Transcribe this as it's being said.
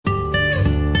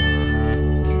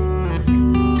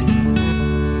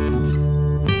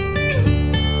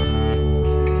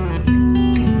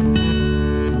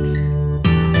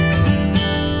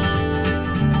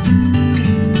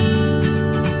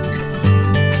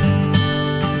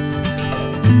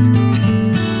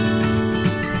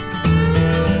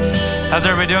How's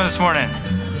everybody doing this morning?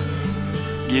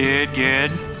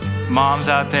 Good. Moms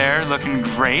out there looking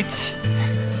great.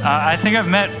 I think I've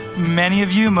met many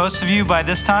of you, most of you by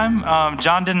this time.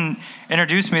 John didn't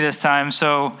introduce me this time,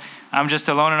 so I'm just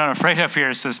alone and unafraid up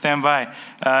here, so stand by.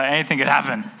 Anything could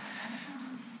happen.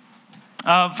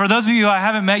 For those of you I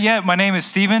haven't met yet, my name is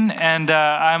Stephen, and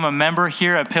I'm a member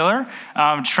here at Pillar.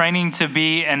 I'm training to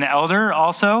be an elder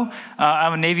also.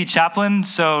 I'm a Navy chaplain,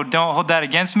 so don't hold that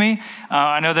against me.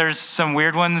 I know there's some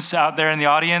weird ones out there in the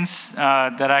audience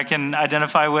that I can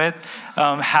identify with.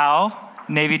 Hal,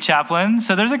 Navy chaplain.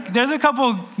 So there's a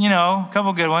couple,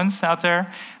 couple good ones out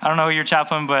there. I don't know your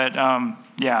chaplain, but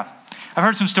yeah. I've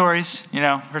heard some stories,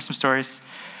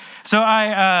 So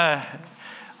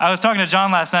I was talking to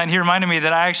John last night, and he reminded me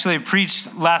that I actually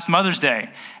preached last Mother's Day.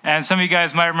 And some of you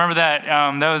guys might remember that.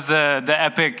 That was the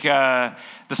epic, the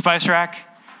Spice Rack.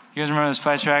 You guys remember the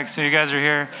Spice Rack? So you guys are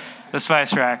here, the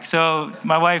Spice Rack. So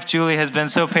my wife, Julie, has been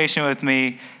so patient with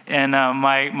me in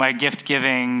my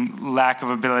gift-giving lack of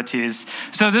abilities.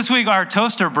 So this week, our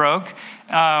toaster broke.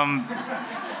 And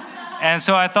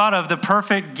so I thought of the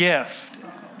perfect gift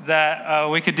that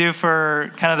we could do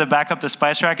for kind of the back up the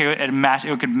Spice Rack. It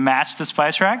could match the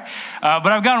Spice Rack. But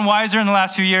I've gotten wiser in the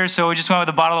last few years, so we just went with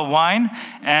a bottle of wine.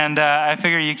 And I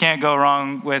figure you can't go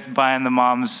wrong with buying the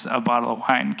moms a bottle of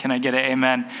wine. Can I get an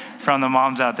amen from the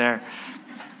moms out there?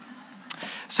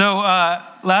 So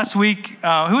last week,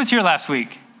 who was here last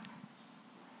week?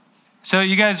 So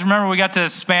you guys remember we got to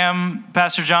spam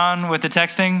Pastor John with the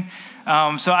texting?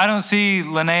 So I don't see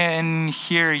Linnea in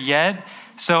here yet.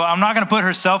 So I'm not going to put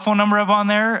her cell phone number up on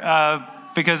there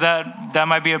because that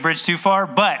might be a bridge too far.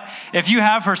 But if you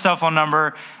have her cell phone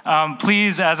number,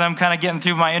 please, as I'm kind of getting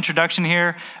through my introduction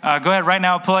here, go ahead right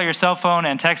now, pull out your cell phone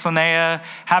and text Linnea.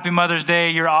 Happy Mother's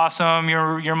Day. You're awesome.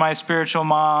 You're my spiritual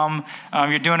mom.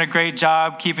 You're doing a great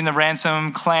job keeping the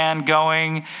Ransom clan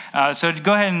going. So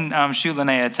go ahead and shoot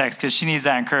Linnea a text because she needs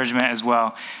that encouragement as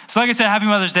well. So like I said, Happy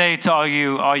Mother's Day to all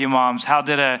you moms. Hal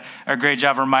did a great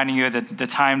job reminding you of the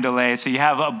time delay. So you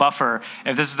have a buffer.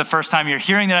 If this is the first time you're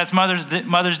hearing that it's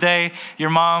Mother's Day,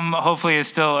 your mom hopefully is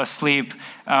still asleep,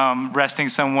 resting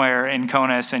somewhere in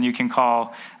Conus, and you can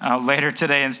call later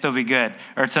today and still be good,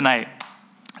 or tonight.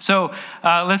 So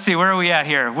let's see, where are we at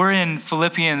here? We're in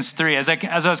Philippians 3. As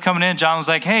I was coming in, John was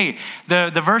like, hey,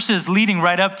 the verses leading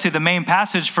right up to the main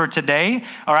passage for today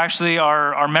are actually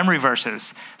our memory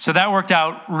verses. So that worked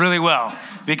out really well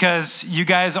because you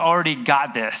guys already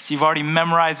got this. You've already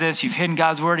memorized this. You've hidden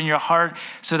God's word in your heart.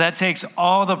 So that takes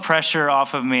all the pressure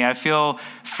off of me. I feel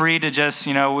free to just,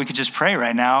 we could just pray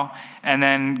right now and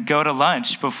then go to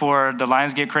lunch before the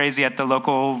lines get crazy at the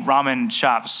local ramen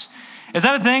shops. Is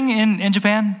that a thing in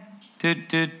Japan?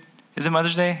 Dude, is it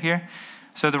Mother's Day here?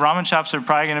 So the ramen shops are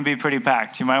probably going to be pretty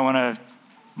packed. You might want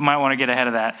to get ahead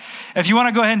of that. If you want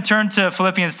to go ahead and turn to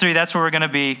Philippians 3, that's where we're going to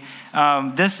be.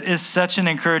 This is such an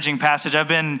encouraging passage. I've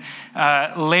been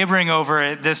laboring over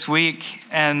it this week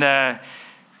and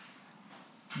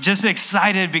just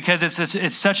excited because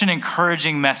it's such an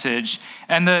encouraging message.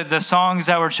 And the songs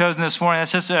that were chosen this morning,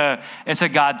 it's a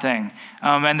God thing.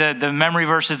 And the memory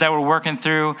verses that we're working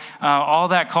through, all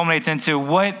that culminates into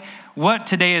what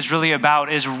today is really about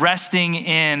is resting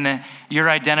in your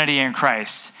identity in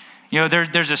Christ.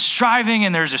 There's a striving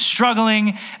and there's a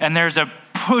struggling and there's a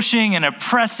pushing and a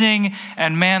pressing,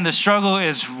 and man, the struggle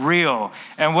is real.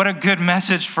 And what a good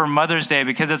message for Mother's Day,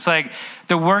 because it's like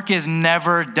the work is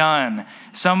never done.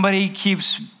 Somebody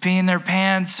keeps peeing their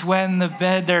pants, sweating the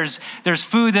bed. There's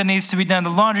food that needs to be done.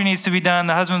 The laundry needs to be done.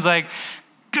 The husband's like,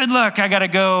 good luck, I got to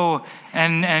go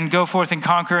and go forth and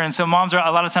conquer. And so moms a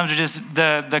lot of times are just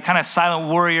the kind of silent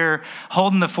warrior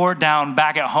holding the fort down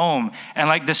back at home. And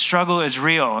like the struggle is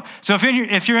real. So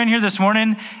if you're in here this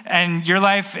morning and your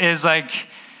life is like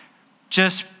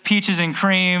just peaches and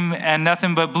cream and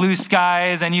nothing but blue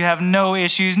skies and you have no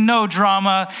issues, no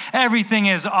drama, everything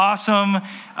is awesome,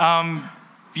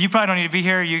 you probably don't need to be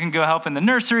here. You can go help in the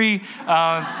nursery.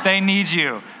 They need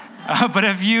you. But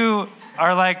if you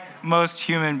are like most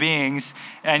human beings,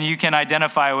 and you can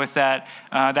identify with that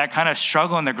kind of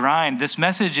struggle and the grind. This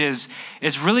message is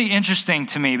really interesting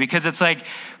to me because it's like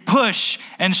push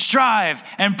and strive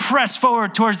and press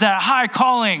forward towards that high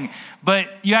calling, but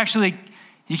you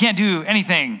can't do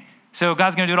anything. So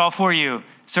God's going to do it all for you.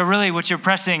 So really what you're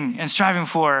pressing and striving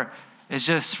for is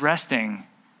just resting.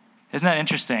 Isn't that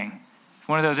interesting?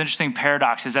 One of those interesting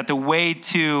paradoxes that the way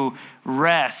to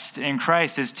rest in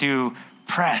Christ is to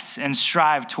press and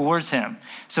strive towards him.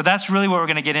 So that's really what we're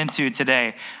going to get into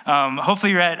today.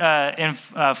 Hopefully you're in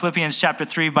Philippians chapter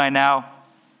 3 by now.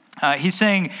 He's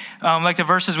saying, like the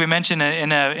verses we mentioned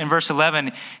in verse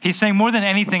 11, he's saying, more than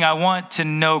anything, I want to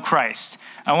know Christ.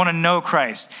 I want to know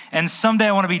Christ. And someday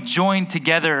I want to be joined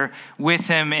together with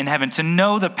him in heaven, to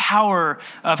know the power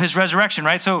of his resurrection,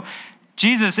 right? So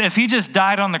Jesus, if he just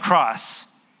died on the cross,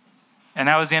 and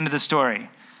that was the end of the story,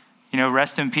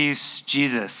 rest in peace,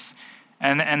 Jesus,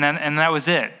 and that was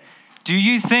it. Do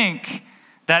you think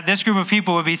that this group of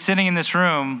people would be sitting in this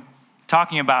room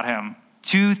talking about him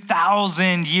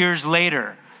 2,000 years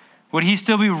later? Would he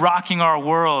still be rocking our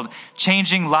world,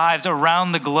 changing lives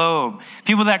around the globe?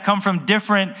 People that come from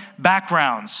different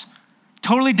backgrounds,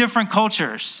 totally different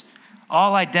cultures,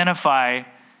 all identify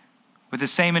with the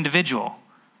same individual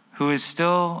who is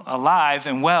still alive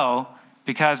and well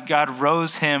because God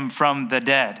rose him from the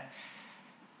dead.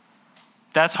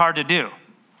 That's hard to do.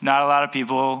 Not a lot of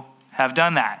people have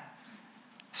done that.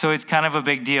 So it's kind of a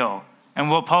big deal. And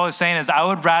what Paul is saying is, I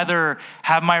would rather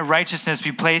have my righteousness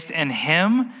be placed in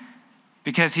him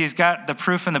because he's got the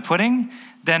proof in the pudding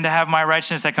than to have my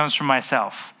righteousness that comes from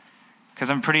myself. Because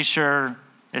I'm pretty sure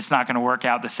it's not going to work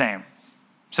out the same.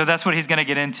 So that's what he's going to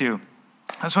get into.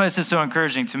 That's why this is so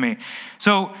encouraging to me.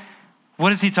 So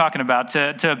what is he talking about?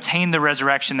 To obtain the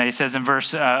resurrection that he says in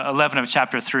verse 11 of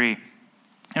chapter 3.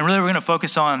 And really, we're going to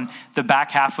focus on the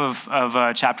back half of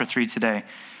chapter 3 today.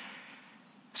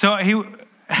 So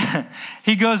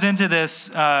he goes into this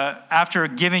after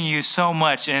giving you so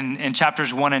much in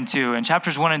chapters 1 and 2. In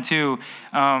chapters 1 and 2,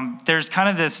 there's kind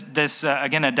of this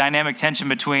again, a dynamic tension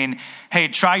between, hey,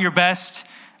 try your best,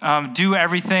 do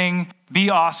everything, be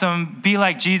awesome, be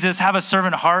like Jesus, have a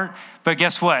servant heart. But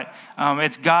guess what?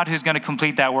 It's God who's going to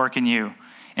complete that work in you.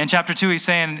 In chapter 2, he's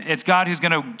saying it's God who's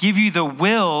going to give you the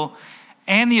will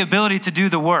and the ability to do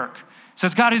the work. So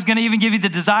it's God who's going to even give you the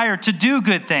desire to do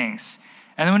good things.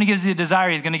 And then when he gives you the desire,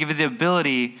 he's going to give you the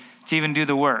ability to even do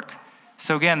the work.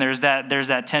 So again, there's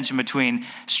that tension between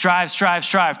strive,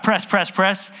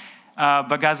 press,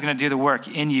 but God's going to do the work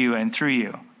in you and through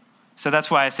you. So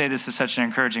that's why I say this is such an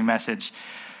encouraging message.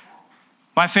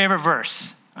 My favorite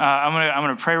verse, I'm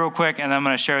going to pray real quick, and then I'm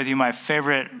going to share with you my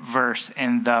favorite verse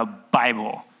in the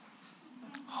Bible.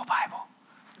 Whole Bible.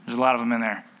 There's a lot of them in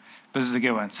there. But this is a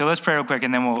good one. So let's pray real quick,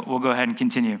 and then we'll go ahead and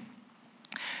continue.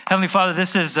 Heavenly Father,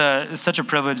 this is such a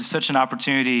privilege, such an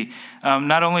opportunity,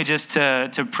 not only just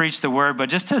to preach the word, but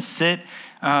just to sit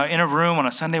in a room on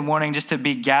a Sunday morning, just to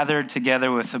be gathered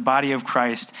together with the body of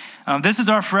Christ. This is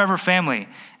our forever family.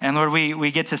 And Lord,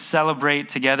 we get to celebrate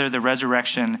together the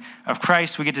resurrection of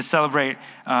Christ. We get to celebrate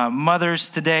mothers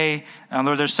today.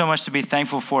 Lord, there's so much to be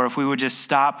thankful for if we would just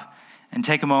stop and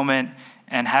take a moment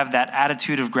and have that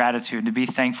attitude of gratitude, to be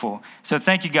thankful. So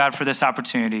thank you, God, for this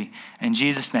opportunity. In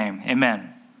Jesus' name,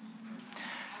 amen.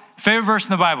 Favorite verse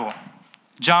in the Bible,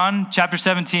 John chapter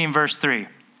 17, verse 3.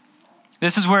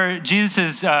 This is where Jesus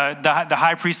is the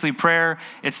high priestly prayer.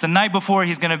 It's the night before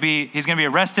he's going to be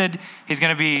arrested. He's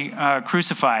going to be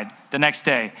crucified the next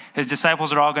day. His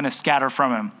disciples are all going to scatter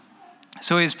from him.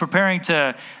 So he's preparing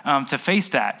to face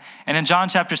that. And in John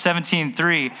chapter 17,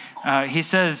 3, he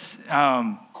says,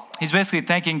 he's basically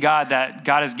thanking God that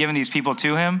God has given these people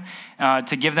to him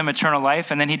to give them eternal life.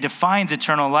 And then he defines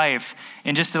eternal life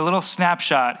in just a little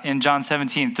snapshot in John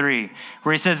 17:3,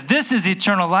 where he says, this is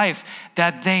eternal life,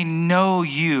 that they know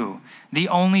you, the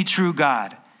only true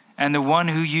God, and the one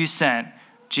who you sent,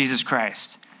 Jesus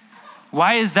Christ.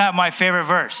 Why is that my favorite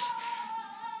verse?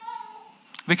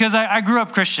 Because I grew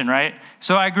up Christian, right?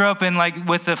 So I grew up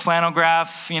with the flannel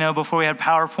graph, before we had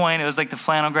PowerPoint, it was like the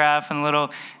flannel graph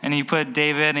and you put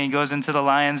David and he goes into the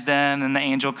lion's den and the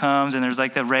angel comes and there's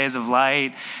like the rays of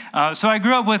light. So I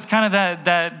grew up with kind of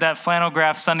that flannel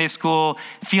graph Sunday school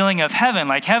feeling of heaven.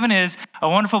 Like heaven is a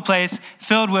wonderful place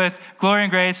filled with glory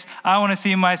and grace. I want to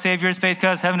see my Savior's face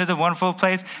because heaven is a wonderful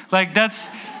place.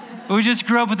 We just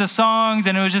grew up with the songs,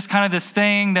 and it was just kind of this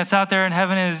thing that's out there in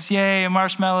heaven is yay, and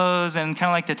marshmallows, and kind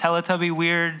of like the Teletubby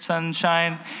weird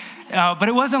sunshine. But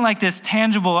it wasn't like this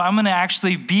tangible, I'm going to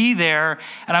actually be there,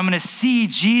 and I'm going to see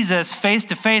Jesus face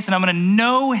to face, and I'm going to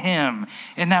know him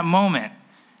in that moment.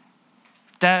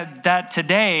 That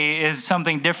today is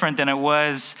something different than it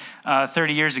was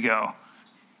 30 years ago,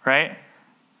 right?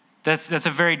 That's a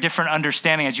very different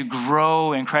understanding as you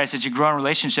grow in Christ, as you grow in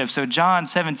relationships. So John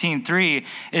 17:3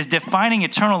 is defining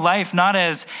eternal life not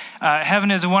as heaven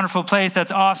is a wonderful place,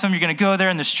 that's awesome, you're going to go there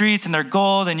in the streets and they're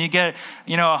gold and you get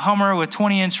a Hummer with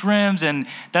 20-inch rims and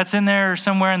that's in there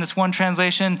somewhere in this one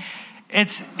translation.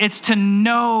 It's to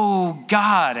know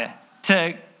God,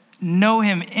 to know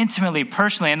him intimately,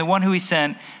 personally, and the one who he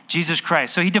sent, Jesus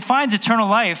Christ. So he defines eternal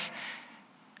life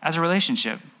as a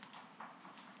relationship.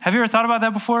 Have you ever thought about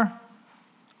that before?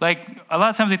 Like, a lot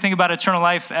of times we think about eternal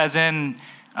life as in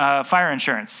fire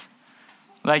insurance.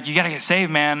 Like, you got to get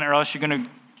saved, man, or else you're going to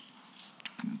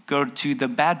go to the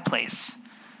bad place,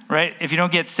 right? If you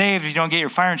don't get saved, if you don't get your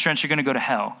fire insurance, you're going to go to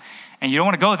hell. And you don't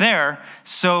want to go there,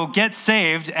 so get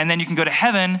saved, and then you can go to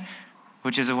heaven,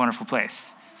 which is a wonderful place,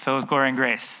 filled with glory and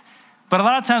grace. But a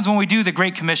lot of times when we do the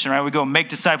Great Commission, right, we go make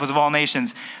disciples of all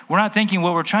nations, we're not thinking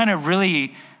what we're trying to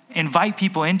really invite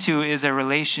people into is a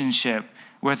relationship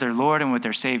with their Lord and with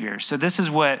their Savior. So this is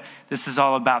what this is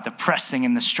all about, the pressing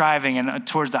and the striving and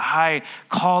towards the high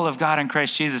call of God in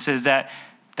Christ Jesus is that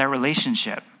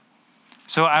relationship.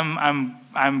 So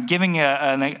I'm giving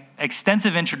an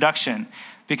extensive introduction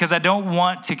because I don't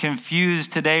want to confuse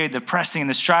today the pressing and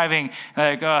the striving,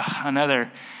 like,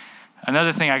 another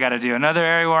thing I got to do, another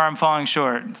area where I'm falling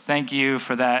short. Thank you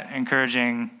for that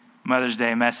encouraging Mother's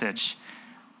Day message.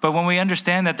 But when we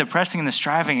understand that the pressing and the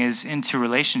striving is into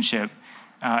relationship,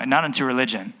 not into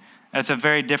religion, that's a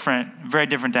very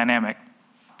different dynamic.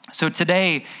 So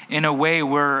today, in a way,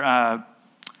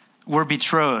 we're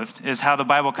betrothed, is how the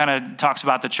Bible kind of talks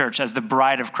about the church as the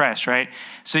bride of Christ, right?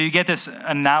 So you get this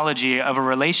analogy of a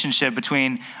relationship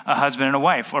between a husband and a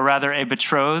wife, or rather a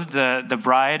betrothed, the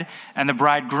bride, and the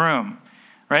bridegroom,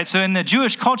 right? So in the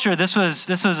Jewish culture, this was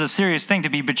a serious thing to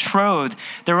be betrothed.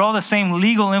 There were all the same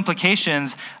legal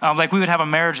implications like we would have a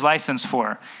marriage license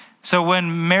for. So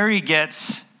when Mary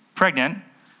gets pregnant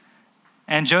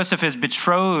and Joseph is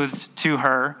betrothed to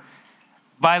her,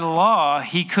 by law,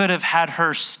 he could have had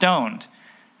her stoned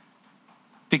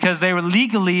because they were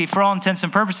legally, for all intents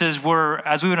and purposes, were,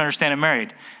 as we would understand it,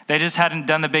 married. They just hadn't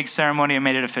done the big ceremony and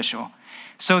made it official.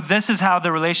 So this is how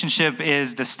the relationship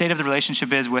is, the state of the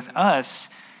relationship is with us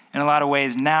in a lot of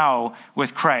ways now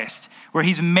with Christ, where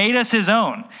he's made us his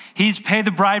own. He's paid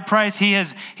the bride price.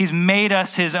 He's made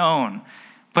us his own.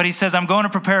 But he says, I'm going to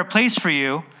prepare a place for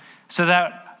you so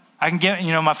that I can get,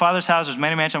 my Father's house, there's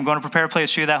many mansions, I'm going to prepare a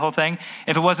place for you, that whole thing.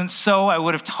 If it wasn't so, I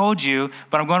would have told you,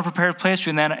 but I'm going to prepare a place for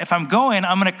you. And then if I'm going,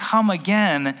 I'm going to come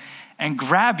again and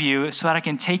grab you so that I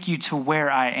can take you to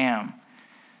where I am.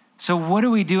 So what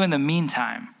do we do in the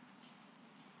meantime?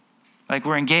 Like,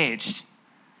 we're engaged.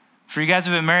 For you guys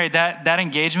who have been married, that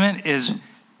engagement is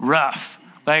rough.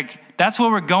 Like, that's where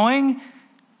we're going,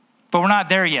 but we're not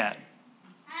there yet.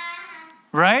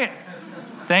 Right?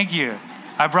 Thank you.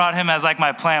 I brought him as like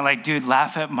my plan, like, dude,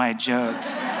 laugh at my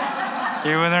jokes.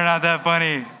 Even when they're not that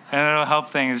funny, and it'll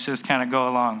help things just kind of go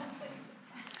along.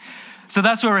 So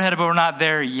that's where we're headed, but we're not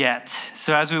there yet.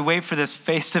 So as we wait for this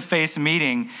face-to-face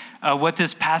meeting, what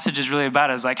this passage is really about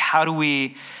is like, how do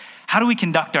we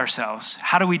conduct ourselves?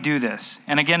 How do we do this?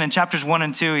 And again, in chapters 1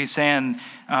 and 2, he's saying,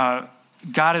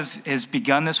 God has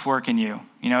begun this work in you.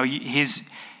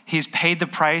 He's paid the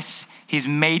price. He's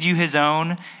made you his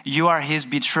own. You are his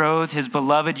betrothed, his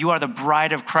beloved. You are the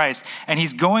bride of Christ. And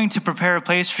he's going to prepare a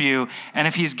place for you. And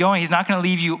if he's going, he's not going to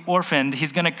leave you orphaned.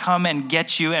 He's going to come and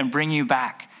get you and bring you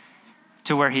back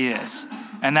to where he is.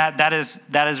 And that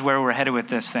is where we're headed with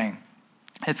this thing.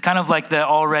 It's kind of like the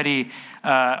already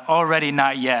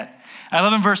not yet. I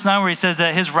love in verse 9 where he says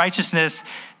that his righteousness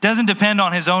doesn't depend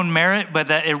on his own merit, but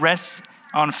that it rests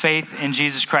on faith in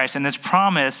Jesus Christ. And this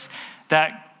promise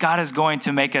that God is going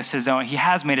to make us his own. He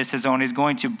has made us his own. He's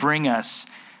going to bring us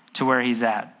to where he's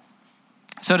at.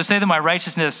 So to say that my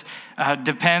righteousness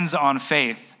depends on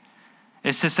faith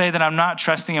is to say that I'm not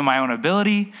trusting in my own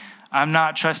ability. I'm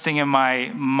not trusting in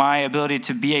my ability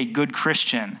to be a good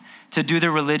Christian, to do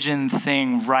the religion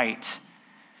thing right.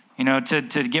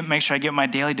 To make sure I get my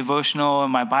daily devotional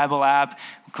and my Bible app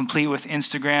complete with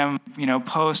Instagram,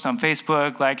 post on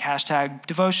Facebook, like hashtag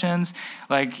devotions,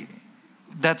 like.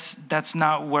 That's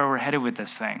not where we're headed with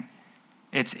this thing.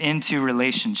 It's into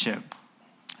relationship.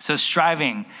 So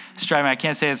striving, I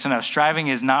can't say this enough. Striving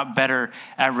is not better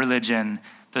at religion.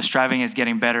 The striving is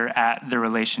getting better at the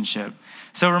relationship.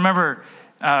 So remember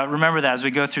that as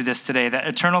we go through this today, that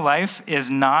eternal life is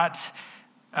not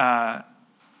about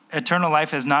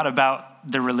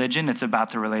the religion, it's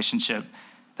about the relationship.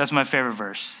 That's my favorite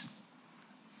verse.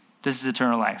 This is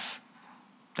eternal life,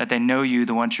 that they know you,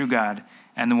 the one true God,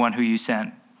 and the one who you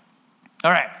sent.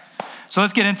 All right, so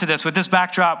let's get into this. With this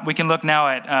backdrop, we can look now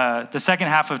at the second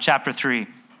half of chapter 3.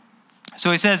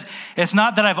 So he says, it's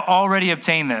not that I've already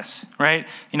obtained this, right?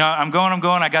 I'm going,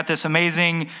 I got this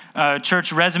amazing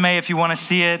church resume if you want to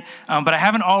see it, but I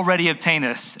haven't already obtained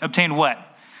this. Obtained what?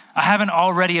 I haven't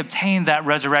already obtained that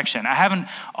resurrection. I haven't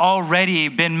already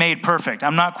been made perfect.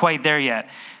 I'm not quite there yet.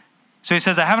 So he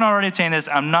says, I haven't already obtained this.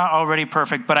 I'm not already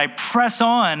perfect, but I press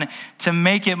on to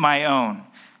make it my own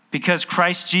because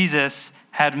Christ Jesus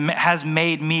has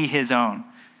made me his own.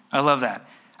 I love that.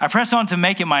 I press on to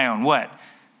make it my own. What?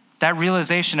 that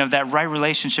realization of that right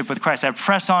relationship with Christ. I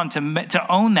press on to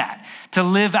own that, to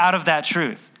live out of that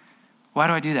truth. Why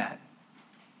do I do that?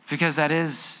 Because that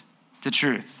is the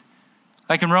truth.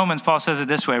 Like in Romans, Paul says it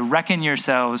this way, reckon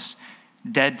yourselves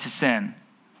dead to sin,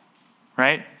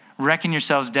 right? Reckon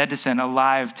yourselves dead to sin,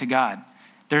 alive to God.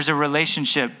 There's a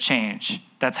relationship change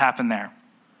that's happened there.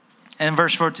 And in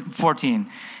verse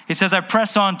 14, he says, I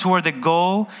press on toward the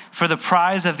goal for the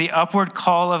prize of the upward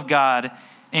call of God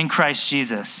in Christ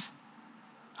Jesus.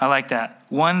 I like that.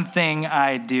 One thing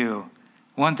I do.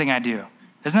 One thing I do.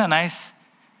 Isn't that nice?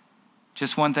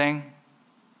 Just one thing.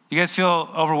 You guys feel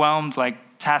overwhelmed, like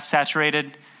task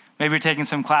saturated? Maybe you're taking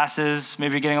some classes.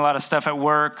 Maybe you're getting a lot of stuff at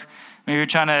work. Maybe you're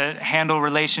trying to handle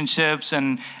relationships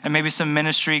and maybe some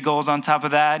ministry goals on top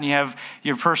of that. And you have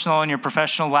your personal and your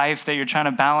professional life that you're trying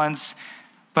to balance.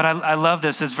 But I love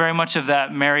this. It's very much of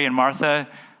that Mary and Martha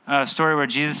story where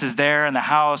Jesus is there in the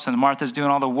house and Martha's doing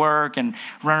all the work and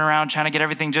running around trying to get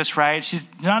everything just right. She's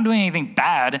not doing anything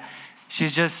bad.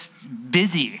 She's just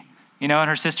busy, and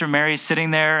her sister Mary's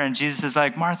sitting there and Jesus is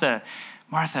like, Martha,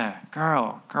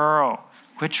 girl,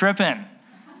 quit tripping.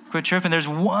 There's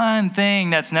one thing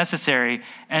that's necessary,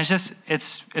 and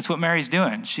it's what Mary's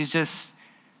doing. She's just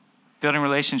building a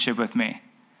relationship with me.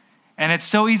 And it's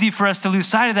so easy for us to lose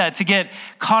sight of that, to get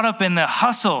caught up in the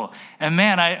hustle. And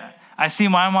man, I see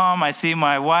my mom, I see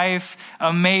my wife,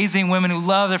 amazing women who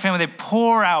love their family. They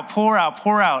pour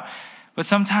out. But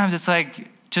sometimes it's like,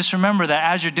 just remember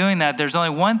that as you're doing that, there's only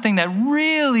one thing that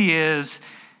really is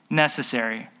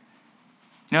necessary.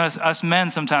 As us men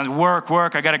sometimes work.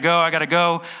 I gotta go. I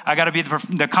gotta be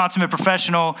the consummate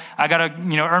professional. I gotta,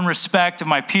 earn respect of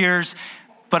my peers.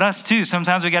 But us too,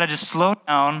 sometimes we gotta just slow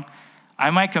down. I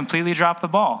might completely drop the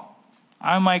ball.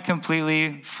 I might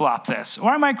completely flop this, or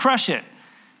I might crush it.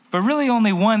 But really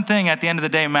only one thing at the end of the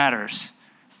day matters.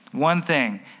 One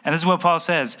thing. And this is what Paul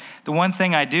says. The one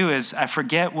thing I do is I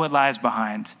forget what lies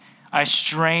behind. I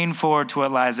strain forward to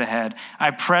what lies ahead.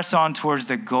 I press on towards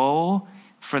the goal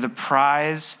for the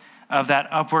prize of that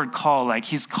upward call. Like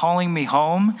he's calling me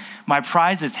home. My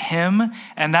prize is him,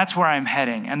 and that's where I'm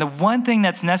heading. And the one thing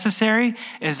that's necessary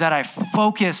is that I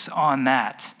focus on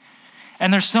that.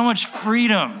 And there's so much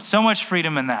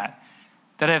freedom in that.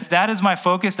 That if that is my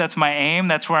focus, that's my aim,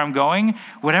 that's where I'm going,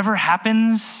 whatever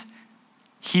happens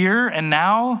here and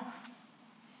now,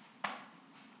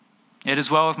 it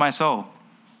is well with my soul.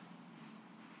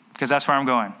 Because that's where I'm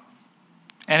going.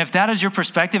 And if that is your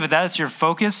perspective, if that is your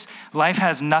focus, life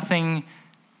has nothing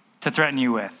to threaten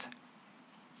you with.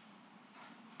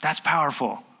 That's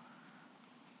powerful.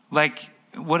 Like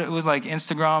what it was like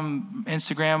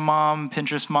Instagram mom,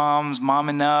 Pinterest moms, mom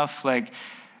enough, like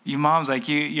you moms, like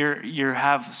you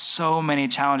have so many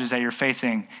challenges that you're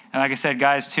facing. And like I said,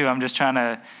 guys too, I'm just trying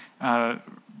to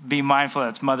be mindful that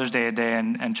it's Mother's Day today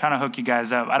and trying to hook you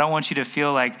guys up. I don't want you to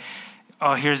feel like,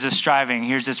 oh, here's this striving,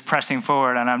 here's this pressing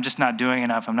forward, and I'm just not doing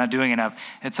enough.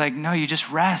 It's like, no, you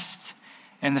just rest.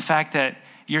 And the fact that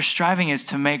your striving is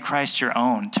to make Christ your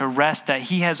own, to rest that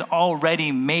he has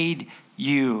already made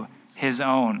you his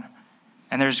own.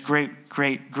 And there's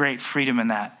great freedom in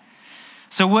that.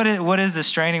 So what is the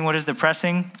straining? What is the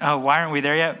pressing? Oh, why aren't we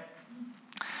there yet?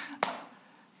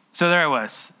 So there I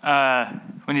was.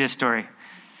 We need a story.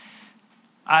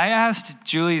 I asked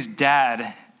Julie's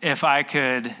dad if I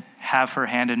could have her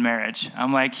hand in marriage.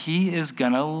 I'm like, he is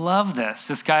gonna love this.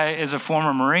 This guy is a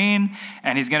former Marine,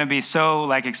 and he's gonna be so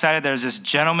excited. There's this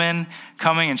gentleman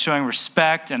coming and showing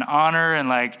respect and honor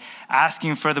and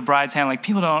asking for the bride's hand. Like,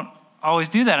 people don't always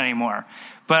do that anymore.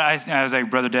 But I was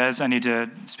like, Brother Des, I need to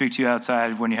speak to you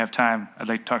outside when you have time. I'd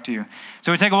like to talk to you.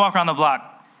 So we take a walk around the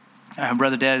block.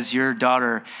 Brother Des, your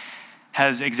daughter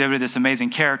has exhibited this amazing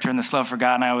character and this love for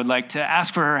God, and I would like to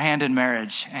ask for her hand in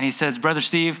marriage. And he says, Brother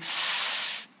Steve,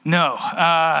 no.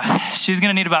 She's going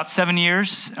to need about 7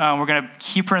 years. We're going to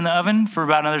keep her in the oven for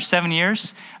about another 7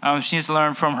 years. She needs to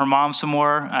learn from her mom some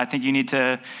more. I think you need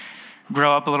to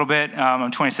grow up a little bit.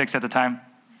 I'm 26 at the time.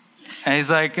 And he's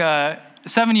like,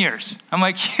 7 years. I'm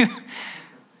like,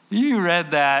 you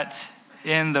read that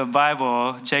in the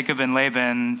Bible, Jacob and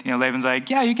Laban. Laban's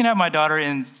like, yeah, you can have my daughter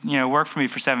and work for me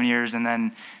for 7 years, and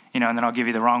then and then I'll give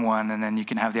you the wrong one, and then you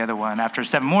can have the other one after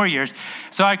 7 more years.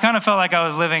 So I kind of felt like I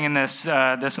was living in this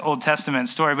Old Testament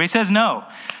story. But he says no.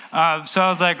 So I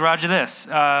was like, Roger this.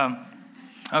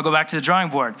 I'll go back to the drawing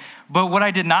board. But what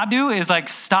I did not do is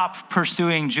stop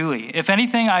pursuing Julie. If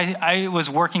anything, I was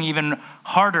working even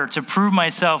harder to prove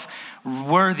myself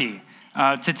worthy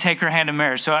to take her hand in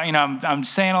marriage. So I'm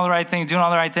saying all the right things, doing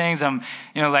all the right things. I'm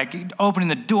opening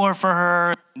the door for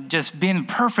her, just being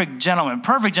perfect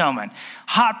gentleman,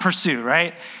 hot pursuit,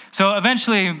 right? So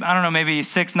eventually, I don't know, maybe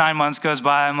 6-9 months goes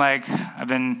by. I'm like, I've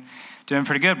been doing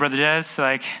pretty good, Brother Jez.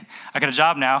 Like, I got a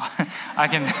job now.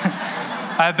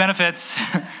 I have benefits.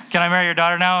 Can I marry your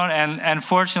daughter now? And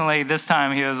fortunately, this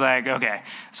time he was like, okay.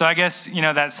 So I guess,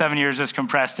 that 7 years was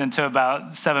compressed into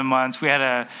about 7 months. We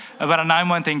had about a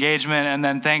 9-month engagement, and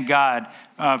then thank God,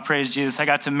 praise Jesus, I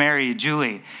got to marry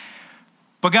Julie.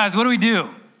 But guys, what do we do?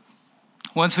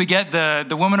 Once we get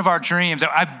the woman of our dreams,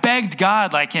 I begged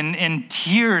God, like in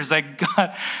tears, like,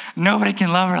 God, nobody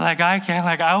can love her like I can.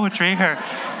 Like, I would treat her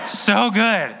so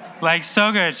good, like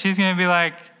so good. She's going to be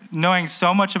like knowing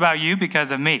so much about you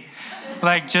because of me.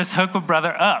 Like, just hook a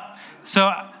brother up.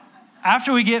 So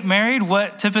after we get married,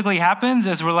 what typically happens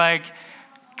is we're like,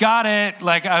 got it.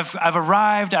 Like, I've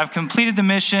arrived. I've completed the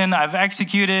mission. I've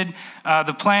executed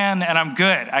the plan, and I'm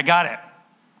good. I got it.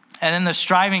 And then the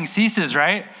striving ceases,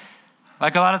 right?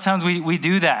 Like, a lot of times we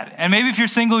do that. And maybe if you're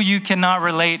single, you cannot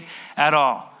relate at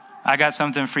all. I got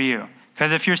something for you.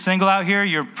 Because if you're single out here,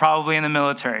 you're probably in the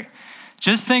military.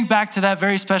 Just think back to that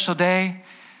very special day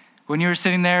when you were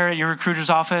sitting there at your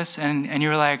recruiter's office and you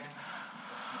were like,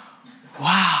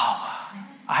 wow,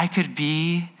 I could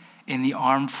be in the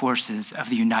armed forces of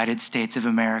the United States of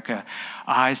America.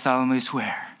 I solemnly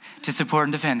swear to support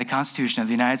and defend the Constitution of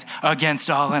the United States against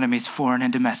all enemies, foreign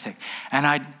and domestic. And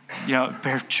I,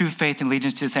 bear true faith and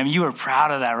allegiance to the same. You were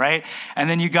proud of that, right? And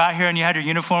then you got here and you had your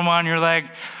uniform on. You're like,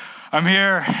 I'm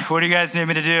here. What do you guys need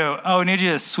me to do? Oh, we need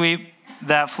you to sweep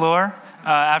that floor.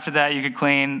 After that, you could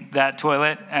clean that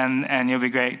toilet, and you'll be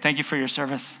great. Thank you for your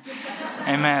service.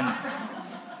 Amen.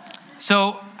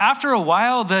 So after a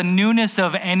while, the newness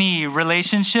of any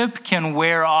relationship can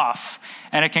wear off.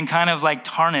 And it can kind of like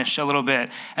tarnish a little bit.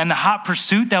 And the hot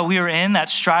pursuit that we were in, that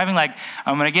striving, like,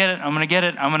 I'm going to get it, I'm going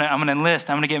to enlist,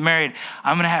 I'm going to get married,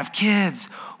 I'm going to have kids.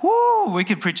 Woo! We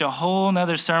could preach a whole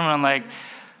nother sermon on like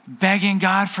begging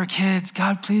God for kids.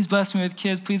 God, please bless me with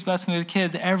kids. Please bless me with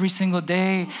kids every single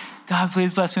day. God,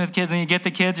 please bless me with kids. And you get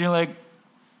the kids and you're like,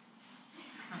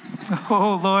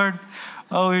 oh, Lord,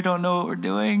 we don't know what we're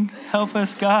doing. Help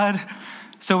us, God.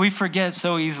 So we forget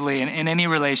so easily in any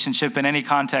relationship, in any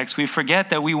context. We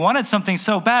forget that we wanted something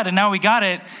so bad and now we got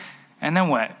it. And then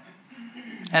what?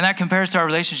 And that compares to our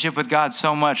relationship with God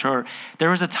so much. Or there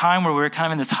was a time where we were kind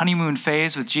of in this honeymoon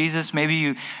phase with Jesus. Maybe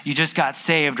you just got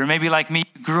saved. Or maybe like me,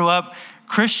 you grew up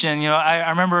Christian.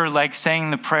 I remember like saying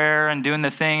the prayer and doing the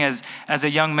thing as a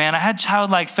young man. I had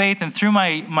childlike faith, and through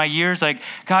my years, like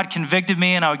God convicted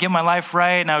me, and I would get my life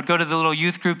right, and I would go to the little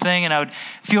youth group thing, and I would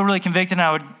feel really convicted, and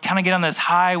I would kind of get on this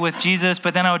high with Jesus,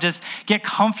 but then I would just get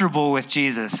comfortable with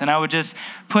Jesus, and I would just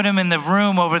put him in the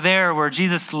room over there where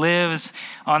Jesus lives.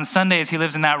 On Sundays, he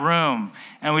lives in that room,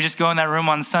 and we just go in that room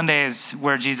on Sundays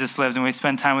where Jesus lives, and we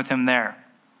spend time with him there.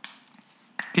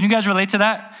 Can you guys relate to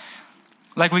that?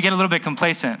 Like, we get a little bit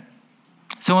complacent.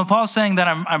 So when Paul's saying that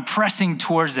I'm pressing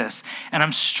towards this, and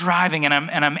I'm striving, and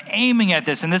I'm aiming at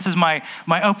this, and this is my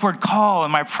upward call,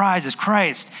 and my prize is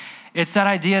Christ, it's that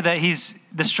idea that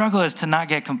the struggle is to not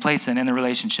get complacent in the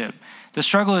relationship. The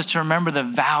struggle is to remember the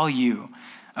value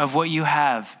of what you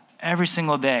have every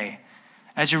single day.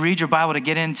 As you read your Bible, to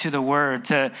get into the Word,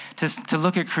 to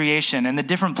look at creation and the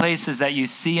different places that you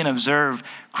see and observe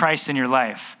Christ in your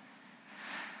life.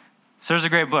 So there's a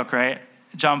great book, right?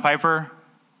 John Piper,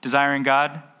 Desiring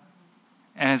God.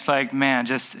 And it's like, man,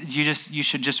 you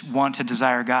should just want to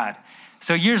desire God.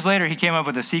 So years later, he came up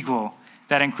with a sequel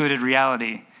that included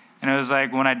reality. And it was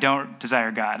like, When I Don't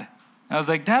Desire God. I was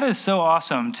like, that is so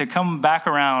awesome to come back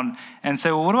around and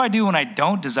say, well, what do I do when I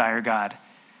don't desire God?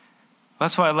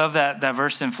 That's why I love that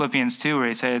verse in Philippians 2 where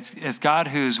he says it's God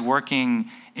who's working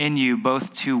in you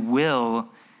both to will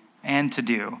and to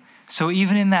do. So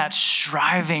even in that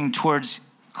striving towards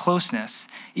closeness,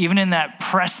 even in that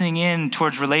pressing in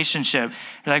towards relationship,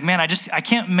 you're like, man, I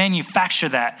can't manufacture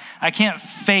that. I can't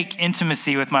fake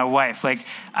intimacy with my wife. Like,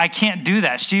 I can't do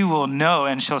that. She will know,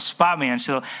 and she'll spot me, and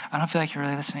I don't feel like you're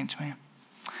really listening to me.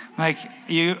 Like,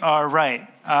 you are right.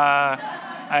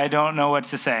 I don't know what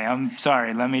to say. I'm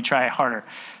sorry. Let me try harder.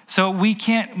 So we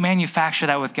can't manufacture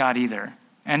that with God either.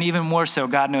 And even more so,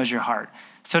 God knows your heart.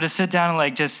 So to sit down and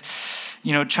like just,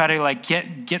 try to like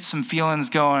get some feelings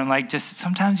going, like just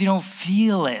sometimes you don't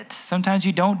feel it. Sometimes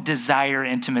you don't desire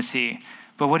intimacy.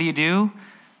 But what do?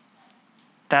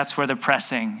 That's where the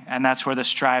pressing and that's where the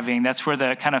striving, that's where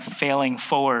the kind of failing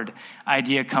forward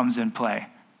idea comes in play.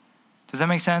 Does that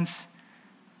make sense?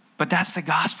 But that's the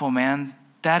gospel, man.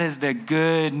 That is the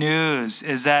good news,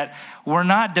 is that we're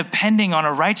not depending on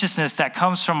a righteousness that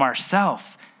comes from ourselves.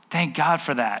 Thank God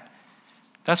for that.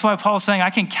 That's why Paul's saying, I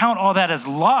can count all that as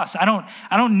loss. I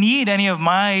don't need any of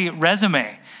my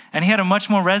resume. And he had a much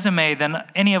more resume than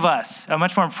any of us, a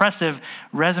much more impressive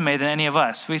resume than any of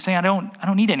us. So he's saying, I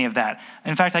don't need any of that.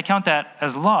 In fact, I count that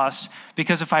as loss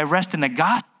because if I rest in the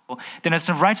gospel, then it's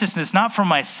a righteousness not from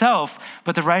myself,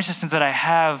 but the righteousness that I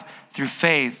have through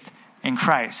faith in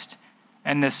Christ.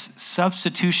 And this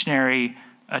substitutionary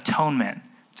atonement.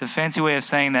 It's a fancy way of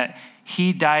saying that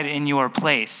he died in your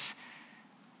place.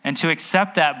 And to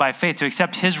accept that by faith, to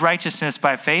accept his righteousness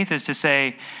by faith is to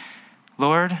say,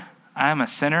 Lord, I am a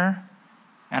sinner,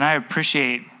 and I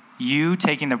appreciate you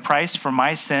taking the price for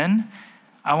my sin.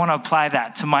 I want to apply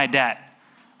that to my debt.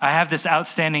 I have this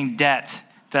outstanding debt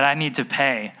that I need to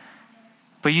pay.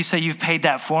 But you say you've paid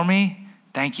that for me?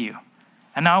 Thank you.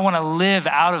 And now I want to live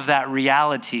out of that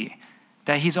reality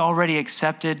that he's already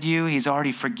accepted you, he's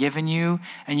already forgiven you,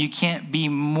 and you can't be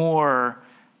more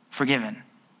forgiven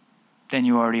than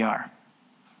you already are.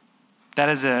 That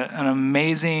is an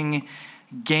amazing,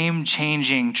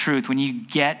 game-changing truth when you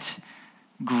get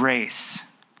grace,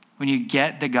 when you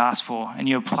get the gospel and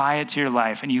you apply it to your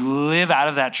life and you live out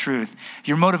of that truth.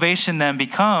 Your motivation then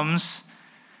becomes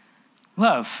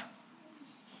love,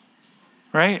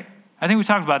 right? I think we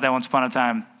talked about that once upon a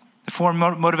time. The four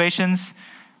motivations,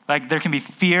 like there can be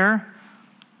fear.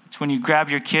 It's when you grab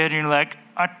your kid and you're like,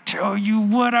 I tell you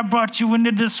what, I brought you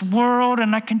into this world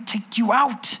and I can take you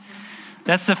out.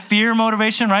 That's the fear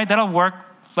motivation, right? That'll work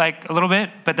like a little bit,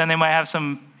 but then they might have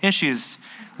some issues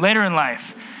later in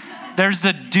life. There's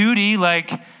the duty,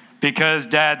 like, because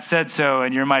dad said so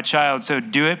and you're my child, so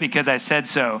do it because I said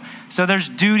so. So there's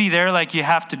duty there, like you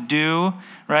have to do,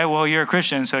 right? Well, you're a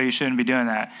Christian, so you shouldn't be doing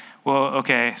that. Well,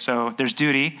 okay, so there's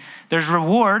duty. There's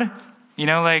reward,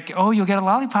 like, oh, you'll get a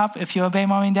lollipop if you obey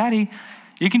mommy and daddy.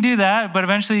 You can do that, but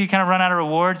eventually you kind of run out of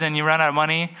rewards and you run out of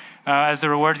money as the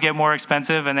rewards get more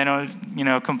expensive and they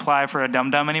don't, comply for a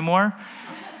dum-dum anymore.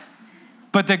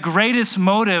 But the greatest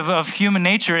motive of human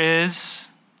nature is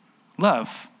love.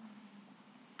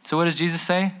 So what does Jesus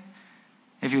say?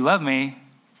 If you love me,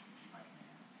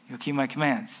 you'll keep my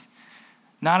commands.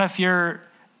 Not if you're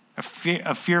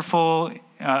fearful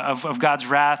of God's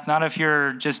wrath, not if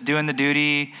you're just doing the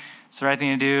duty, it's the right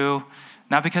thing to do,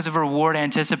 not because of a reward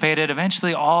anticipated.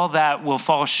 Eventually all that will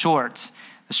fall short.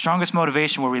 The strongest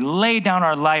motivation where we lay down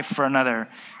our life for another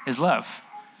is love.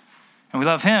 And we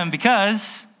love him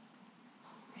because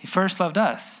he first loved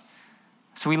us.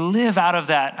 So we live out of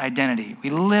that identity. We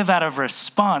live out of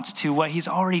response to what he's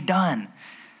already done.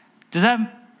 Does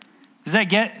that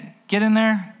get in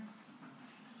there?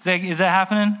 Is that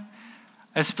happening?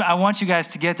 I want you guys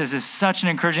to get this. It's such an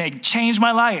encouragement. It changed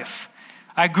my life.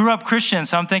 I grew up Christian,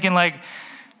 so I'm thinking like,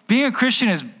 being a Christian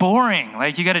is boring.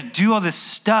 Like you got to do all this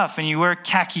stuff and you wear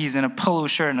khakis and a polo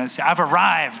shirt and I say, I've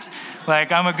arrived.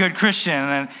 Like I'm a good Christian.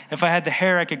 And if I had the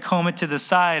hair, I could comb it to the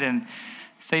side and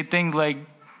say things like,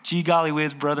 gee golly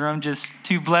whiz, brother, I'm just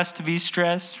too blessed to be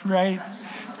stressed, right?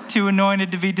 Too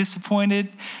anointed to be disappointed.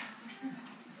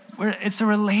 It's a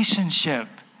relationship.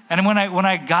 And when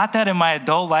I got that in my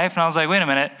adult life and I was like, wait a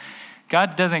minute,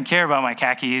 God doesn't care about my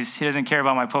khakis. He doesn't care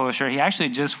about my polo shirt. He actually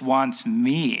just wants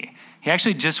me. He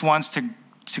actually just wants to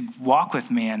walk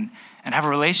with me and have a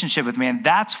relationship with me. And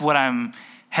that's what I'm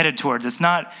headed towards. It's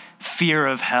not fear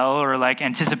of hell or like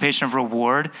anticipation of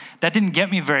reward. That didn't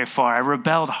get me very far. I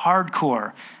rebelled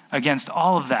hardcore against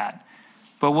all of that.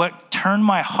 But what turned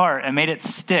my heart and made it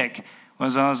stick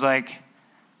was when I was like,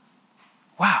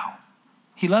 wow,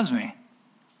 he loves me.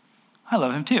 I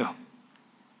love him too.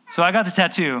 So I got the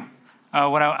tattoo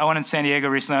when I went in San Diego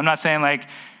recently. I'm not saying like,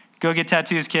 go get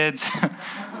tattoos, kids.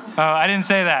 I didn't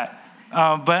say that.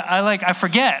 But I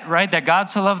forget, right, that God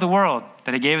so loved the world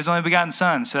that he gave his only begotten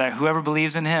son so that whoever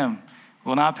believes in him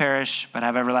will not perish but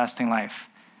have everlasting life.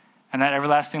 And that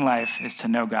everlasting life is to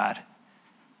know God.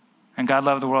 And God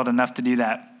loved the world enough to do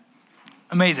that.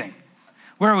 Amazing.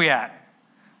 Where are we at?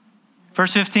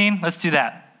 Verse 15, let's do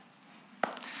that.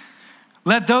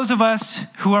 Let those of us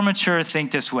who are mature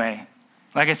think this way.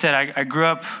 Like I said, I grew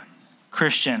up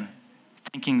Christian,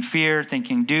 thinking fear,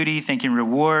 thinking duty, thinking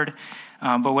reward.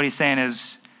 But what he's saying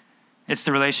is it's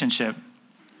the relationship.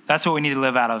 That's what we need to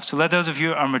live out of. So let those of you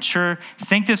who are mature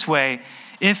think this way.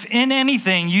 If in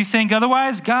anything you think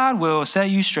otherwise, God will set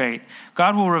you straight.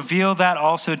 God will reveal that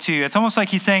also to you. It's almost like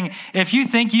he's saying, if you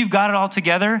think you've got it all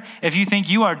together, if you think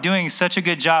you are doing such a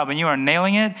good job and you are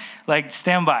nailing it, like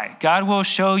stand by. God will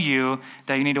show you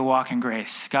that you need to walk in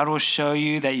grace. God will show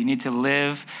you that you need to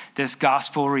live this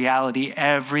gospel reality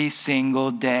every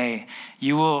single day.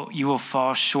 You will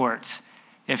fall short.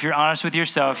 If you're honest with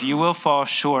yourself, you will fall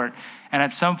short. And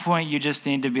at some point, you just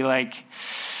need to be like,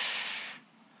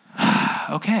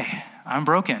 okay, I'm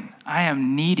broken. I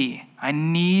am needy. I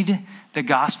need the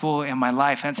gospel in my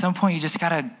life. And at some point, you just got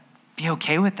to be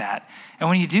okay with that. And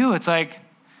when you do, it's like,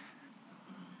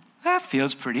 that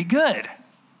feels pretty good.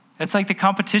 It's like the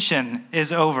competition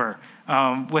is over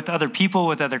with other people,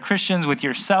 with other Christians, with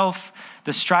yourself.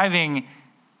 The striving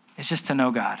is just to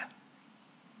know God.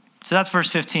 So that's verse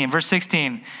 15. Verse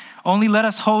 16, only let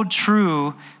us hold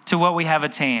true to what we have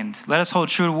attained. Let us hold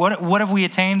true to what have we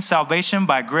attained? Salvation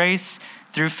by grace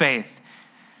through faith.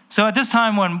 So at this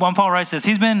time when Paul writes this,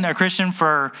 he's been a Christian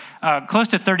for close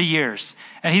to 30 years.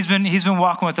 And he's been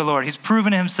walking with the Lord. He's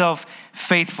proven himself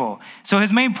faithful. So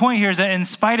his main point here is that in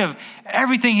spite of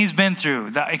everything he's been through,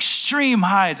 the extreme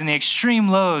highs and the extreme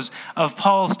lows of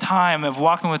Paul's time of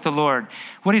walking with the Lord,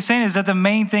 what he's saying is that the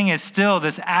main thing is still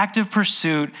this active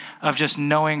pursuit of just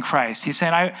knowing Christ. He's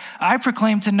saying, I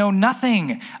proclaim to know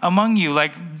nothing among you.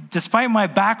 Like, despite my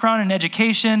background and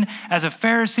education as a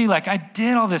Pharisee, like I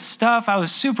did all this stuff. I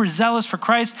was super zealous for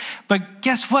Christ. But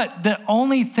guess what? The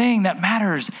only thing that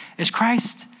matters is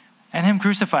Christ and him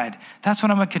crucified. That's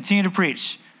what I'm going to continue to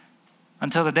preach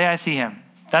until the day I see him.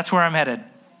 That's where I'm headed.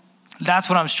 That's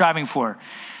what I'm striving for.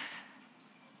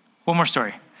 One more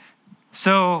story.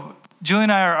 So Julie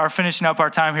and I are finishing up our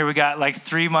time here. We got like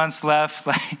 3 months left.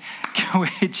 Like, can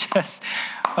we just,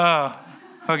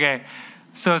 okay.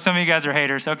 So some of you guys are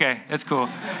haters. Okay, it's cool.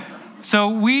 So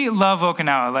we love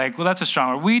Okinawa. Like, well, that's a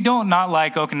strong word. We don't not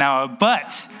like Okinawa,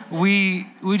 but we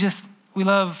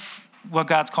love what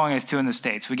God's calling us to in the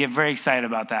States. We get very excited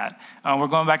about that. We're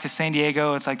going back to San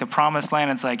Diego. It's like the promised land.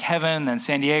 It's like heaven, then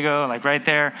San Diego, like right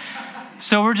there.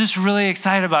 So we're just really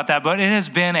excited about that. But it has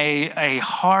been a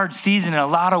hard season in a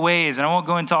lot of ways. And I won't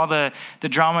go into all the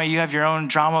drama. You have your own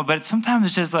drama. But sometimes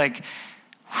it's just like,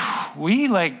 we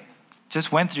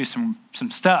just went through some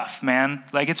stuff, man.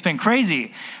 Like, it's been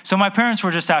crazy. So my parents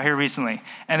were just out here recently,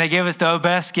 and they gave us the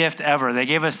best gift ever. They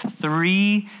gave us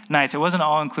 3 nights. It wasn't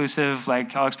all-inclusive,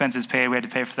 like all expenses paid. We had to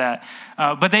pay for that.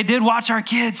 But they did watch our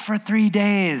kids for 3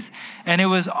 days, and it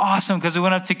was awesome because we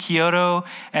went up to Kyoto,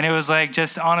 and it was like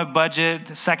just on a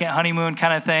budget, second honeymoon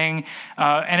kind of thing.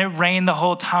 And it rained the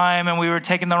whole time, and we were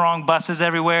taking the wrong buses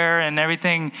everywhere, and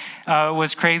everything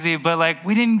was crazy. But like,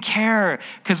 we didn't care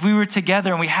because we were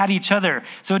together and we had each other.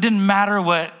 So it didn't matter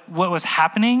what was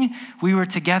happening, we were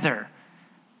together.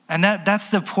 And that's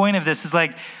the point of this, is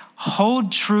like,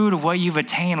 hold true to what you've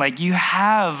attained. Like, you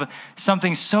have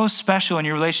something so special in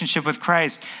your relationship with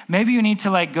Christ. Maybe you need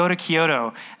to like go to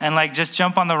Kyoto and like just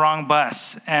jump on the wrong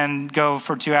bus and go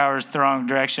for 2 hours the wrong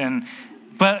direction,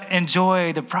 but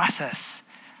enjoy the process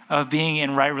of being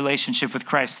in right relationship with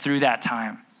Christ through that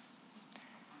time.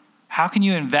 How can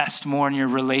you invest more in your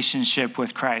relationship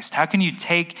with Christ? How can you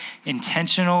take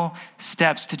intentional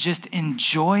steps to just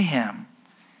enjoy him?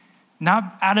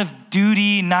 Not out of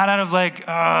duty, not out of like,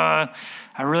 I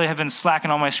really have been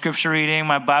slacking on my scripture reading,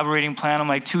 my Bible reading plan. I'm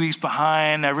like 2 weeks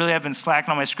behind. I really have been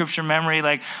slacking on my scripture memory.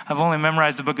 Like, I've only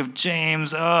memorized the book of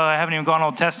James. I haven't even gone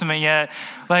Old Testament yet.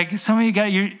 Like, some of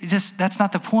you that's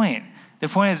not the point. The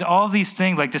point is all of these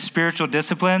things, like the spiritual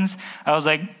disciplines. I was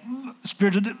like,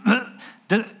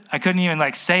 I couldn't even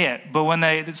like say it. But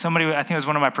when somebody, I think it was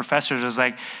one of my professors, was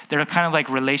like, they're kind of like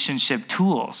relationship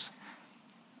tools.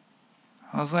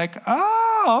 I was like,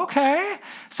 oh, okay.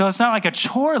 So it's not like a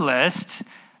chore list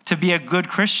to be a good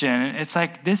Christian. It's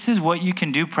like, this is what you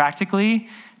can do practically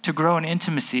to grow in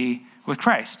intimacy with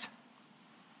Christ.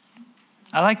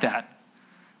 I like that.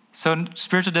 So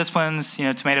spiritual disciplines,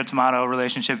 tomato, tomato,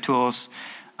 relationship tools.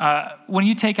 When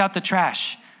you take out the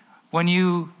trash, when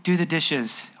you do the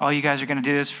dishes, all you guys are going to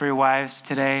do this for your wives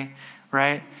today,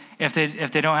 right? If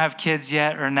they don't have kids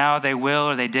yet, or now they will,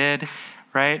 or they did,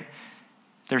 right?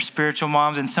 They're spiritual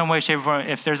moms in some way, shape, or form.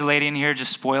 If there's a lady in here,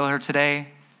 just spoil her today.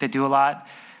 They do a lot.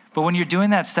 But when you're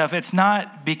doing that stuff, it's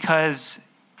not because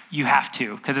you have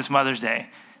to, because it's Mother's Day.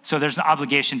 So there's an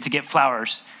obligation to get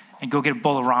flowers and go get a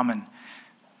bowl of ramen.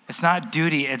 It's not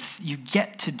duty. It's you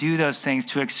get to do those things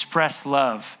to express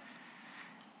love.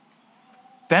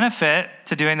 Benefit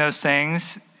to doing those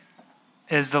things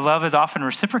is the love is often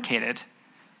reciprocated,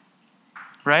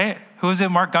 right? Who was it?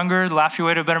 Mark Gungor, the Laugh Your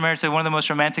Way to a Better Marriage, said one of the most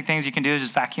romantic things you can do is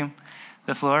just vacuum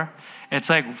the floor. It's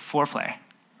like foreplay.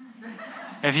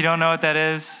 If you don't know what that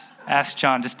is, ask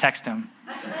John. Just text him.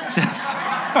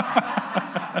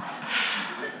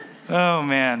 Oh,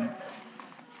 man.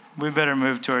 We better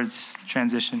move towards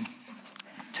transition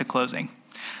to closing.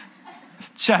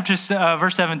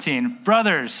 Verse 17.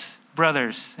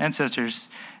 Brothers and sisters,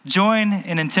 join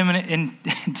in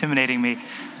intimidating me.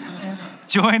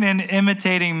 Join in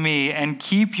imitating me and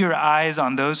keep your eyes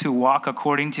on those who walk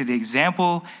according to the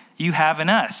example you have in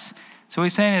us. So what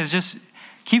he's saying is just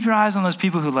Keep your eyes on those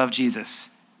people who love Jesus.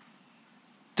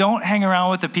 Don't hang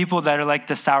around with the people that are like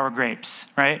the sour grapes,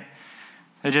 right?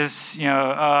 They're just,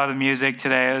 oh, the music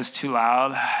today was too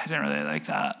loud. I didn't really like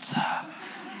that.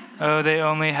 Oh, they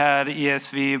only had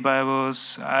ESV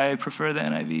Bibles. I prefer the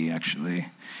NIV, actually.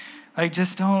 Like,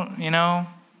 just don't,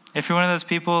 if you're one of those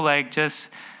people, like, just,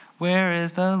 where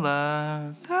is the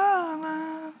love? The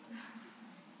love.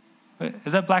 Wait,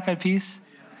 is that Black Eyed Peas?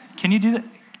 Can you do that?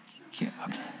 Okay.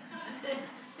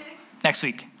 Next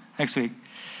week.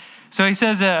 So he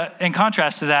says, in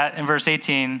contrast to that, in verse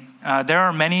 18, there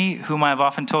are many whom I have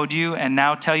often told you and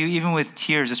now tell you, even with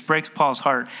tears, this breaks Paul's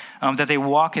heart, that they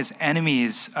walk as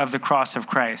enemies of the cross of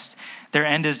Christ. Their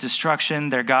end is destruction.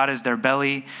 Their God is their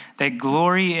belly. They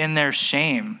glory in their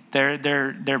shame.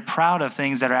 They're proud of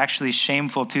things that are actually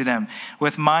shameful to them,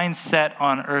 with minds set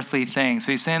on earthly things.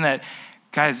 So he's saying that,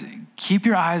 guys, keep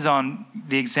your eyes on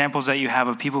the examples that you have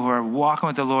of people who are walking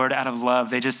with the Lord out of love.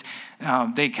 They just,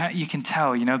 you can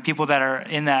tell, people that are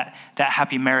in that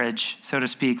happy marriage, so to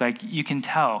speak, like you can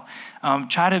tell.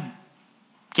 Try to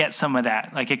get some of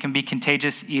that. Like it can be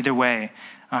contagious either way.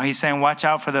 He's saying, watch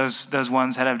out for those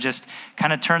ones that have just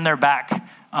kind of turned their back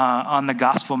on the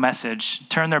gospel message,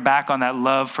 turned their back on that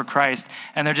love for Christ,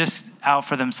 and they're just out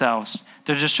for themselves.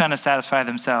 They're just trying to satisfy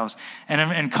themselves.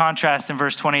 And in contrast, in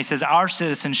verse 20, he says, our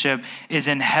citizenship is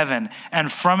in heaven, and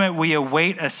from it we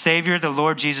await a Savior, the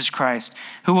Lord Jesus Christ,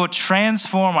 who will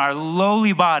transform our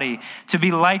lowly body to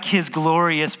be like his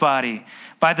glorious body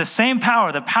by the same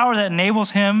power, the power that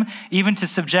enables him even to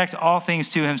subject all things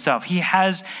to himself. He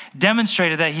has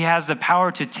demonstrated that he has the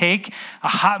power to take a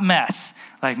hot mess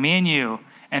like me and you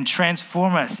and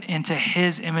transform us into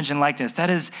his image and likeness. That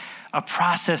is a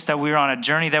process that we're on, a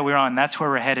journey that we're on. That's where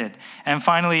we're headed. And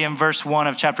finally, in verse 1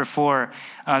 of chapter 4,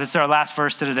 this is our last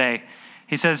verse of today.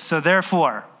 He says, so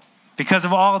therefore, because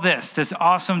of all this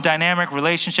awesome dynamic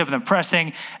relationship and the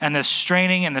pressing and the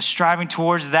straining and the striving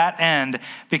towards that end,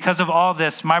 because of all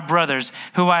this, my brothers,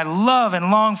 who I love and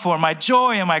long for, my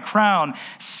joy and my crown,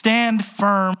 stand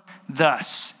firm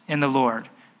thus in the Lord.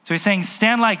 So he's saying,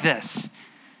 stand like this.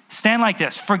 Stand like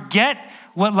this. Forget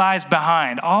what lies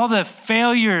behind. All the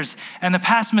failures and the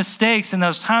past mistakes and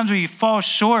those times where you fall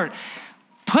short,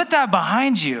 put that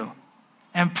behind you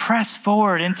and press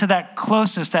forward into that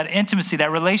closeness, that intimacy,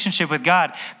 that relationship with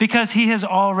God, because he has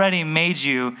already made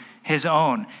you his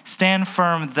own. Stand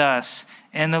firm thus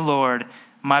in the Lord,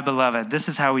 my beloved. This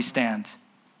is how we stand.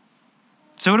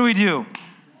 So what do we do?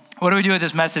 What do we do with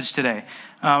this message today?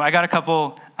 I got a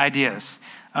couple ideas.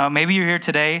 Maybe you're here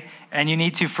today and you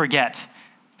need to forget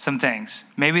some things.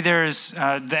 Maybe there's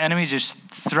the enemy just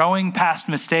throwing past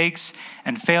mistakes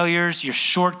and failures, your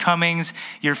shortcomings,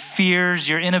 your fears,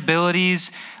 your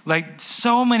inabilities, like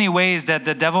so many ways that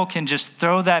the devil can just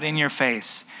throw that in your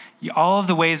face. All of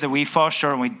the ways that we fall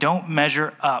short and we don't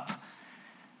measure up.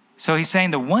 So he's saying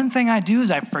the one thing I do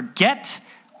is I forget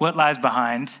what lies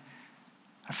behind.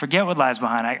 I forget what lies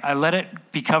behind. I let it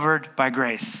be covered by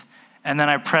grace. And then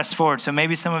I press forward. So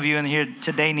maybe some of you in here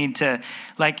today need to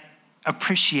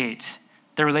appreciate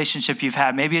the relationship you've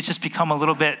had. Maybe it's just become a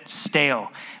little bit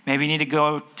stale. Maybe you need to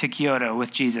go to Kyoto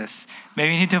with Jesus.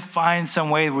 Maybe you need to find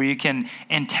some way where you can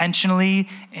intentionally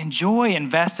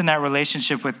invest in that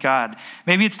relationship with God.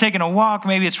 Maybe it's taking a walk.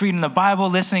 Maybe it's reading the Bible,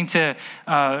 listening to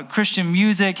Christian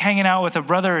music, hanging out with a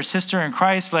brother or sister in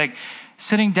Christ, like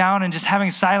sitting down and just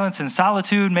having silence and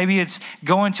solitude. Maybe it's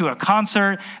going to a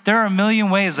concert. There are a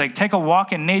million ways, like take a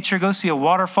walk in nature, go see a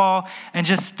waterfall, and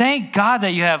just thank God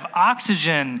that you have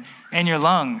oxygen in your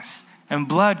lungs and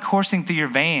blood coursing through your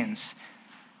veins.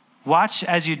 Watch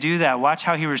as you do that. Watch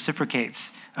how he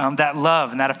reciprocates that love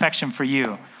and that affection for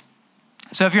you.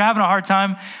 So if you're having a hard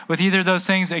time with either of those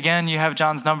things, again, you have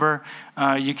John's number.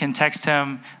 You can text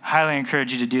him. Highly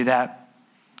encourage you to do that.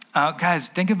 Guys,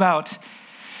 think about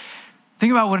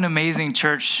what an amazing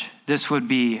church this would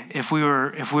be if we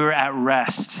were at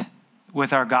rest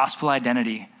with our gospel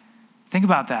identity. Think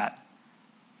about that.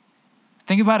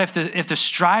 Think about if the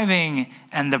striving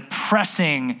and the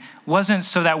pressing wasn't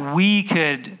so that we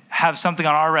could have something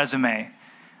on our resume,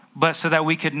 but so that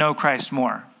we could know Christ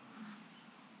more.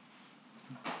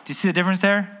 Do you see the difference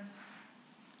there?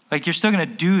 Like you're still going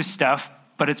to do stuff,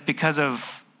 but it's because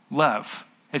of love.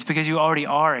 It's because you already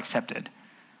are accepted.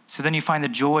 So then you find the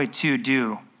joy to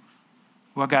do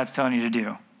what God's telling you to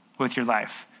do with your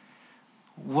life.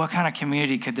 What kind of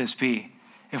community could this be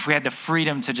if we had the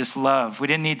freedom to just love? We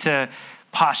didn't need to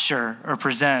posture or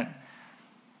present.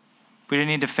 We didn't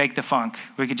need to fake the funk.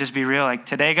 We could just be real. Like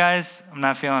today, guys, I'm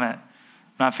not feeling it.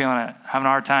 Having a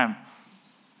hard time.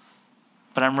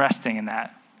 But I'm resting in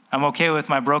that. I'm okay with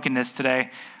my brokenness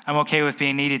today. I'm okay with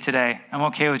being needy today. I'm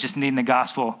okay with just needing the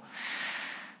gospel.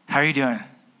 How are you doing?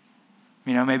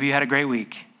 Maybe you had a great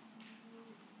week.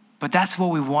 But that's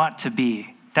what we want to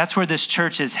be. That's where this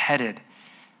church is headed,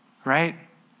 right?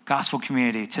 Gospel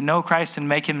community. To know Christ and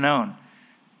make him known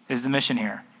is the mission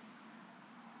here.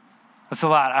 That's a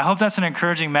lot. I hope that's an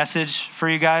encouraging message for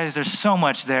you guys. There's so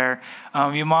much there.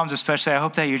 You moms especially, I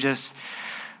hope that you just,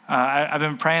 I've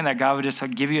been praying that God would just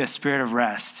give you a spirit of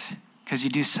rest because you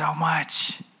do so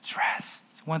much. Just rest.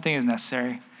 One thing is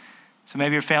necessary. So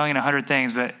maybe you're failing in 100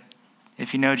 things, but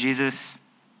if you know Jesus,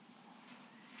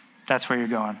 that's where you're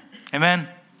going. Amen?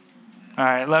 All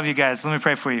right, love you guys. Let me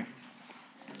pray for you.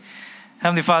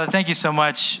 Heavenly Father, thank you so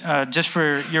much just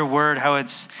for your word, how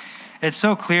it's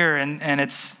so clear and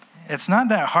it's not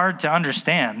that hard to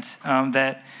understand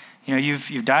that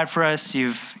you've died for us,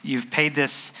 you've paid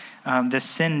this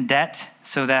sin debt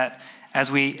so that as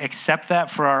we accept that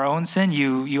for our own sin,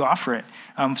 you offer it.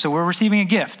 So we're receiving a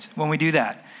gift when we do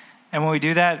that. And when we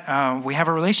do that, we have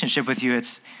a relationship with you.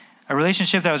 It's a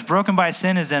relationship that was broken by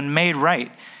sin is then made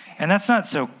right. And that's not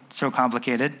so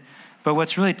complicated. But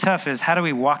what's really tough is how do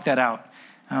we walk that out?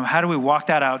 How do we walk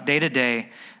that out day to day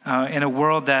in a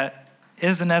world that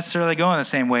isn't necessarily going the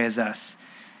same way as us?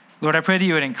 Lord, I pray that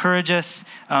you would encourage us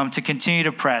to continue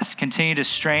to press, continue to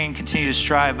strain, continue to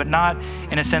strive, but not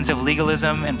in a sense of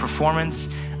legalism and performance,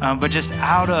 but just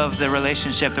out of the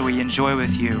relationship that we enjoy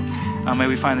with you. May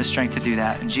we find the strength to do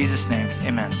that. In Jesus' name,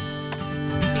 amen.